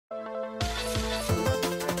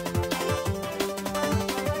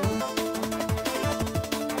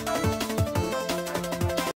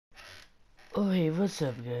What's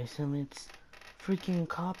up, guys? It's freaking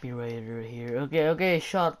copywriter here. Okay,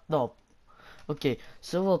 shut up. Okay,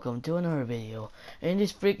 so welcome to another video. And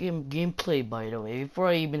this freaking gameplay, by the way, before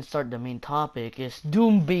I even start the main topic, is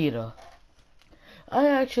Doom Beta. I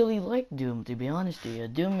actually like Doom, to be honest with you.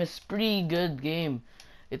 Doom is pretty good game.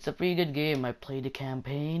 It's a pretty good game. I played the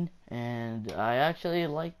campaign, and I actually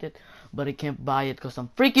liked it, but I can't buy it because I'm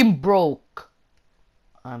freaking broke.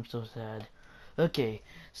 I'm so sad. Okay,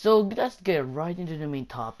 so let's get right into the main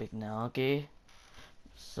topic now, okay?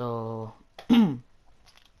 So,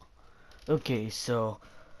 okay, so,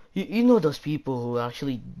 you know those people who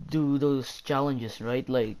actually do those challenges, right?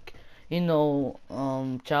 Like,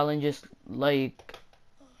 challenges like,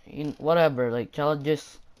 whatever, like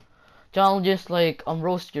challenges like,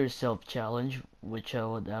 roast yourself challenge, which I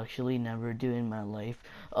would actually never do in my life.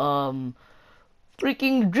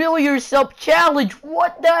 Freaking drill yourself challenge.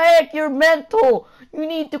 What the heck? You're mental. You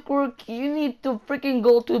need to freaking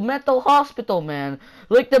go to mental hospital, man.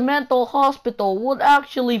 Like the mental hospital would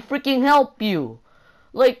actually freaking help you.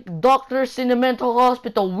 Like doctors in the mental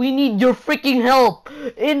hospital, we need your freaking help.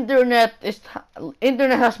 Internet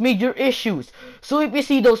has major issues. So if you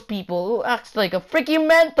see those people who acts like a freaking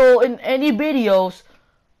mental in any videos,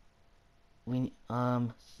 we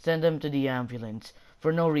send them to the ambulance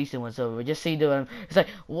for no reason whatsoever. Just say to them, it's like,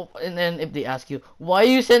 and then if they ask you, why are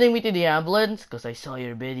you sending me to the ambulance? Because I saw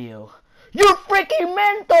your video. You're freaking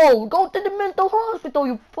mental! Go to the mental hospital,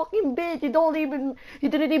 you fucking bitch! You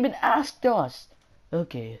didn't even ask us.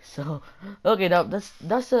 Okay, so, okay,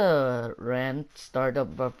 that's a rant start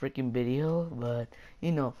of a freaking video, but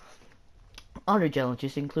other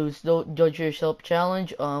challenges includes don't judge yourself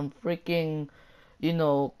challenge, freaking,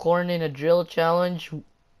 corn in a drill challenge.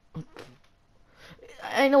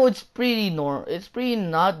 I know it's pretty it's pretty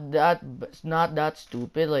not that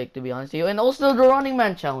stupid, like, to be honest with you. And also the Running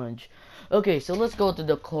Man challenge. Okay, so let's go to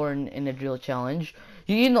the corn in a drill challenge.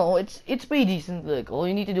 It's pretty decent. Like, all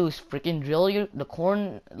you need to do is freaking drill the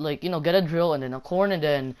corn, like, get a drill and then a corn and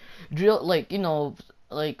then drill, like,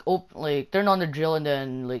 like turn on the drill and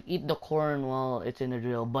then like eat the corn while it's in the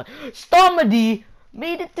drill. But Stomedy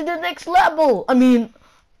made it to the next level. I mean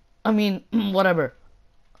whatever.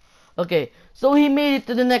 Okay, so he made it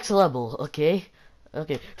to the next level, okay?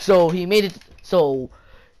 Okay, so he made it, so,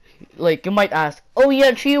 like, you might ask, oh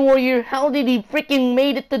yeah, Tree Warrior, how did he freaking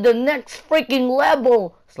made it to the next freaking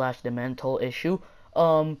level? Slash the mental issue.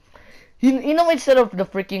 Instead of the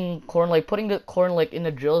freaking corn, like, putting the corn, like, in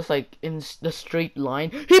the drills, like, in the straight line,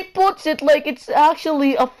 he puts it like it's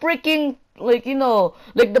actually a freaking, like,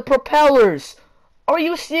 like the propellers. Are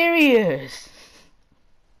you serious?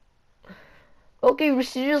 Okay, you're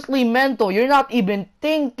seriously mental. You're not even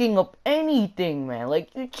thinking of anything, man. Like,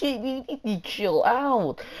 you need to chill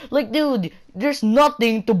out. Like, dude, there's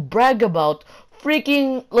nothing to brag about.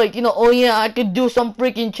 Freaking, like, oh yeah, I could do some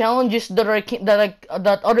freaking challenges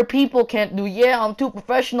that other people can't do. Yeah, I'm too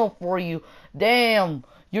professional for you. Damn,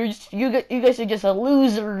 you guys are just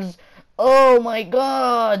losers. Oh my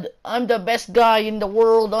God, I'm the best guy in the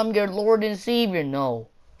world. I'm your Lord and Savior. No.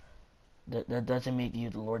 That doesn't make you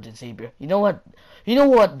the Lord and Savior. You know what? You know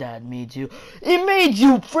what that made you? It made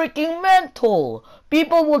you freaking mental.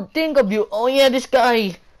 People would think of you, oh yeah, this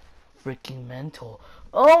guy, freaking mental.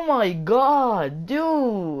 Oh my God,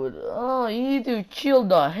 dude. Oh, you need to chill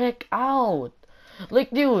the heck out.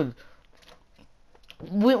 Like, dude,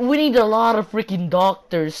 we need a lot of freaking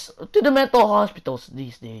doctors to the mental hospitals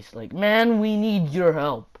these days. Like, man, we need your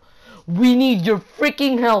help. We need your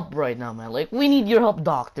freaking help right now, man. Like, we need your help,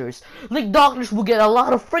 doctors. Like, doctors will get a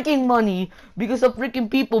lot of freaking money because of freaking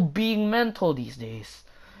people being mental these days.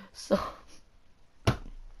 So,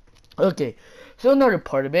 okay. So another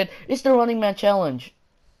part of it is the Running Man challenge.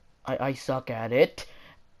 I suck at it,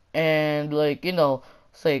 and like,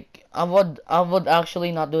 it's like I would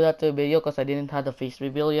actually not do that to a video because I didn't have the face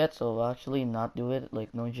reveal yet, so I'll actually not do it.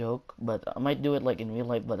 Like, no joke. But I might do it like in real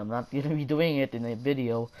life, but I'm not gonna be doing it in a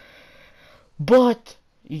video. But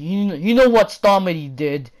you know what Stomedy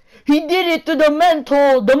did? He did it to the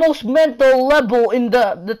most mental level in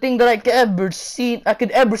the thing that I could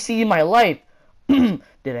ever see in my life. Did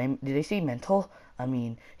I say mental? I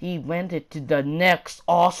mean, he went it to the next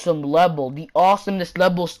awesome level. The awesomeness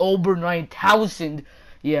level's over 9,000.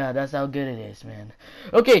 Yeah, that's how good it is, man.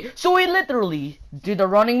 Okay, so he literally did the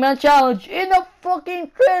Running Man challenge in a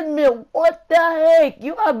fucking treadmill. What the heck?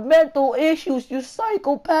 You have mental issues, you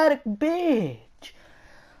psychopathic bitch.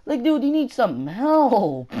 Like, dude, you need some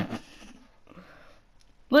help.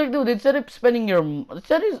 Like, dude, instead of spending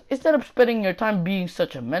your time being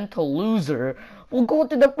such a mental loser, we'll go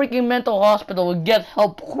to the freaking mental hospital and get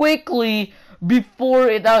help quickly before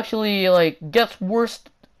it actually like gets worse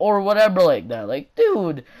or whatever like that. Like,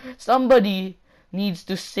 dude, somebody needs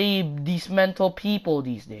to save these mental people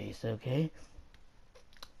these days, okay?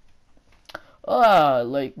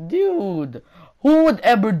 Like, dude, who would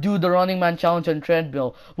ever do the Running Man challenge on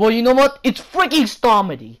treadmill? Well, you know what? It's freaking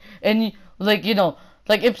Stomedy. And like,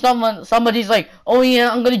 like if somebody's like, oh yeah,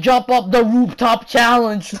 I'm gonna jump up the rooftop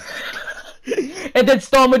challenge. And then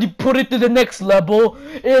somebody put it to the next level.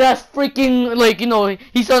 It has freaking like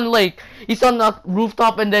he's on a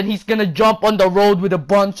rooftop and then he's gonna jump on the road with a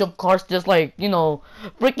bunch of cars just like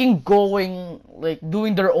freaking going like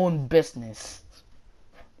doing their own business.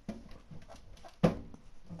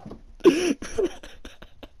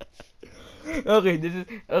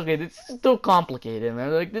 This is too complicated,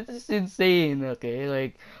 man. Like, this is insane. Okay,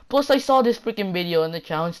 like, plus I saw this freaking video in the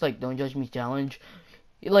challenge, like, don't judge me challenge.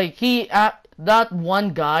 Like, that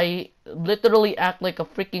one guy literally act like a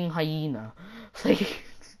freaking hyena. It's like,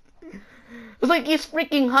 it's like he's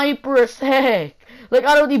freaking hyper as heck. Like,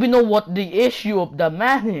 I don't even know what the issue of the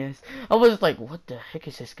man is. I was like, what the heck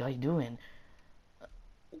is this guy doing?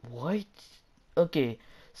 What? Okay.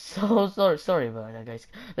 So sorry about that, guys.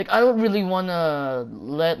 Like, I don't really wanna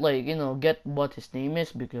let get what his name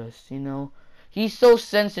is because he's so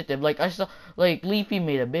sensitive. Like, I saw like Leafy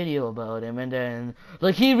made a video about him, and then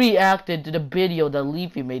like he reacted to the video that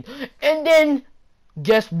Leafy made, and then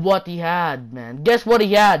guess what he had, man? Guess what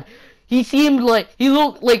he had? He seemed like he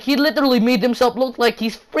looked like he literally made himself look like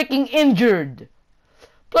he's freaking injured.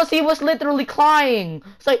 Plus, he was literally crying.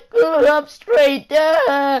 It's like, up straight,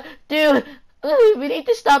 dude. We need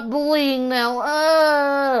to stop bullying now.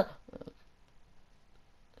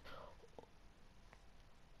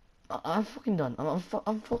 I'm fucking done.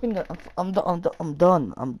 I'm fucking done. I'm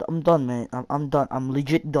done. I'm done, man. I'm done. I'm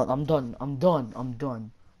legit done. I'm done. I'm done. I'm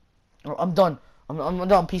done. Or I'm done. I'm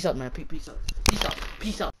done. Peace out, man. Peace out. Peace out.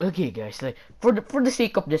 Peace out. Okay, guys. Like for the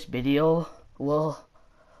sake of this video, well,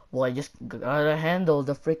 I just gotta handle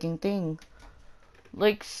the freaking thing.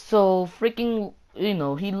 Like, so freaking,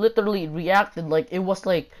 he literally reacted like it was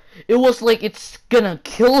like it's gonna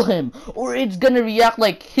kill him, or it's gonna react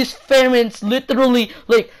like his parents literally,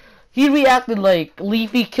 like he reacted like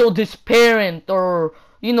Leafy killed his parent, or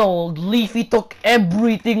Leafy took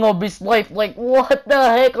everything of his life. Like, what the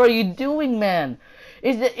heck are you doing, man?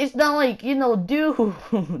 It's not like, dude, you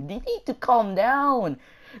need to calm down.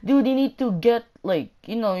 Dude, you need to get, like,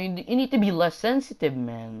 you need to be less sensitive,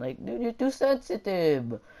 man. Like, dude, you're too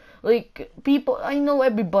sensitive. Like, people, I know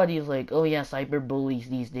everybody's like, oh yeah, cyberbullies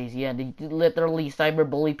these days. Yeah, they literally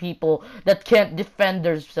cyberbully people that can't defend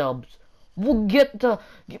themselves. We'll get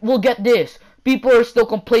this. People are still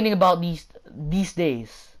complaining about these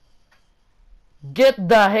days. Get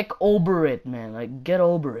the heck over it, man. Like, get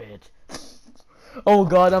over it. Oh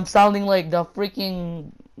god, I'm sounding like the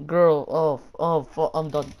freaking girl. I'm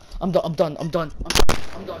done. I'm done. I'm done. I'm done.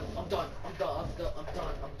 I'm done. I'm done. I'm done. I'm done. I'm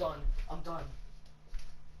done. I'm done. I'm done.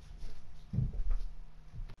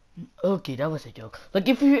 Okay, that was a joke. Like,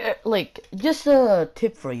 if you like, just a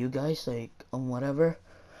tip for you guys, like, on whatever.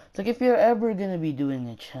 Like, if you're ever gonna be doing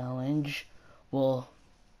a challenge, well,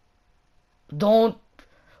 don't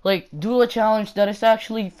like do a challenge that is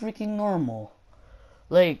actually freaking normal.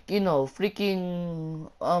 Like,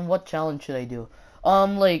 freaking, what challenge should I do?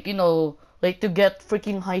 Like, like to get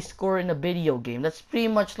freaking high score in a video game. That's pretty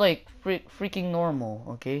much like freaking normal,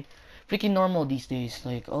 okay? Freaking normal these days.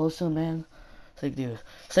 Like, also, man, it's like, dude,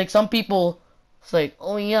 it's like some people, it's like,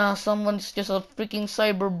 oh yeah, someone's just a freaking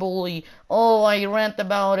cyberbully. Oh, I rant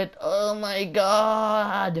about it. Oh my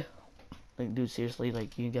god. Like, dude, seriously,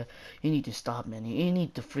 like, you need to stop, man. You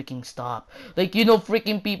need to freaking stop. Like,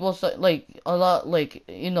 freaking people, like, a lot, like,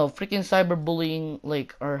 freaking cyberbullying,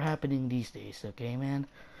 like, are happening these days, okay, man?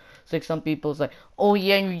 It's like some people's like, oh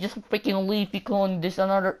yeah, you're just a freaking Leafy clone. This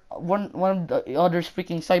another one of the others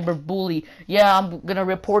freaking cyberbully. Yeah, I'm gonna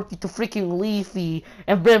report you to freaking Leafy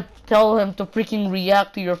and then tell him to freaking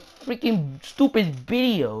react to your freaking stupid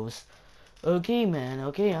videos. Okay, man,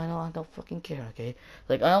 okay, I know, I don't fucking care, okay?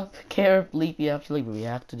 Like, I don't care if Leafy actually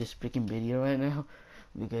react to this freaking video right now,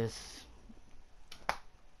 because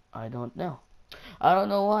I don't know. I don't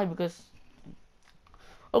know why, because,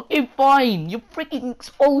 okay, fine, you freaking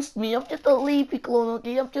exposed me. I'm just a Leafy clone,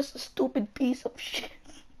 okay? I'm just a stupid piece of shit.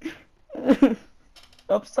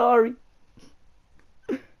 I'm sorry.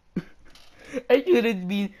 I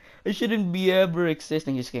shouldn't be ever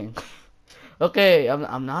existing this game. Okay,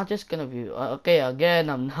 I'm not just gonna be okay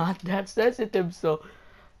again. I'm not that sensitive, so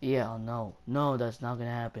yeah, no, that's not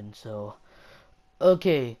gonna happen. So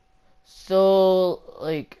okay, so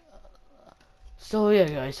like, So yeah,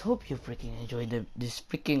 guys, hope you freaking enjoyed this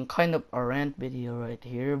freaking kind of a rant video right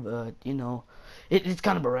here, but you know, it's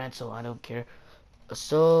kind of a rant, so I don't care.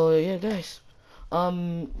 So yeah, guys,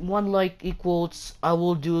 one like equals I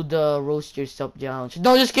will do the roast yourself challenge.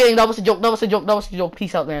 No, just kidding. That was a joke. That was a joke. That was a joke.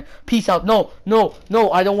 Peace out, man. Peace out. No, no,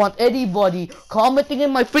 no. I don't want anybody commenting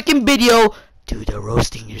in my freaking video. Do the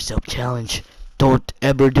roasting yourself challenge. Don't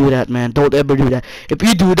ever do that, man. Don't ever do that. If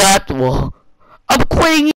you do that, well, I'm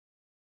quitting.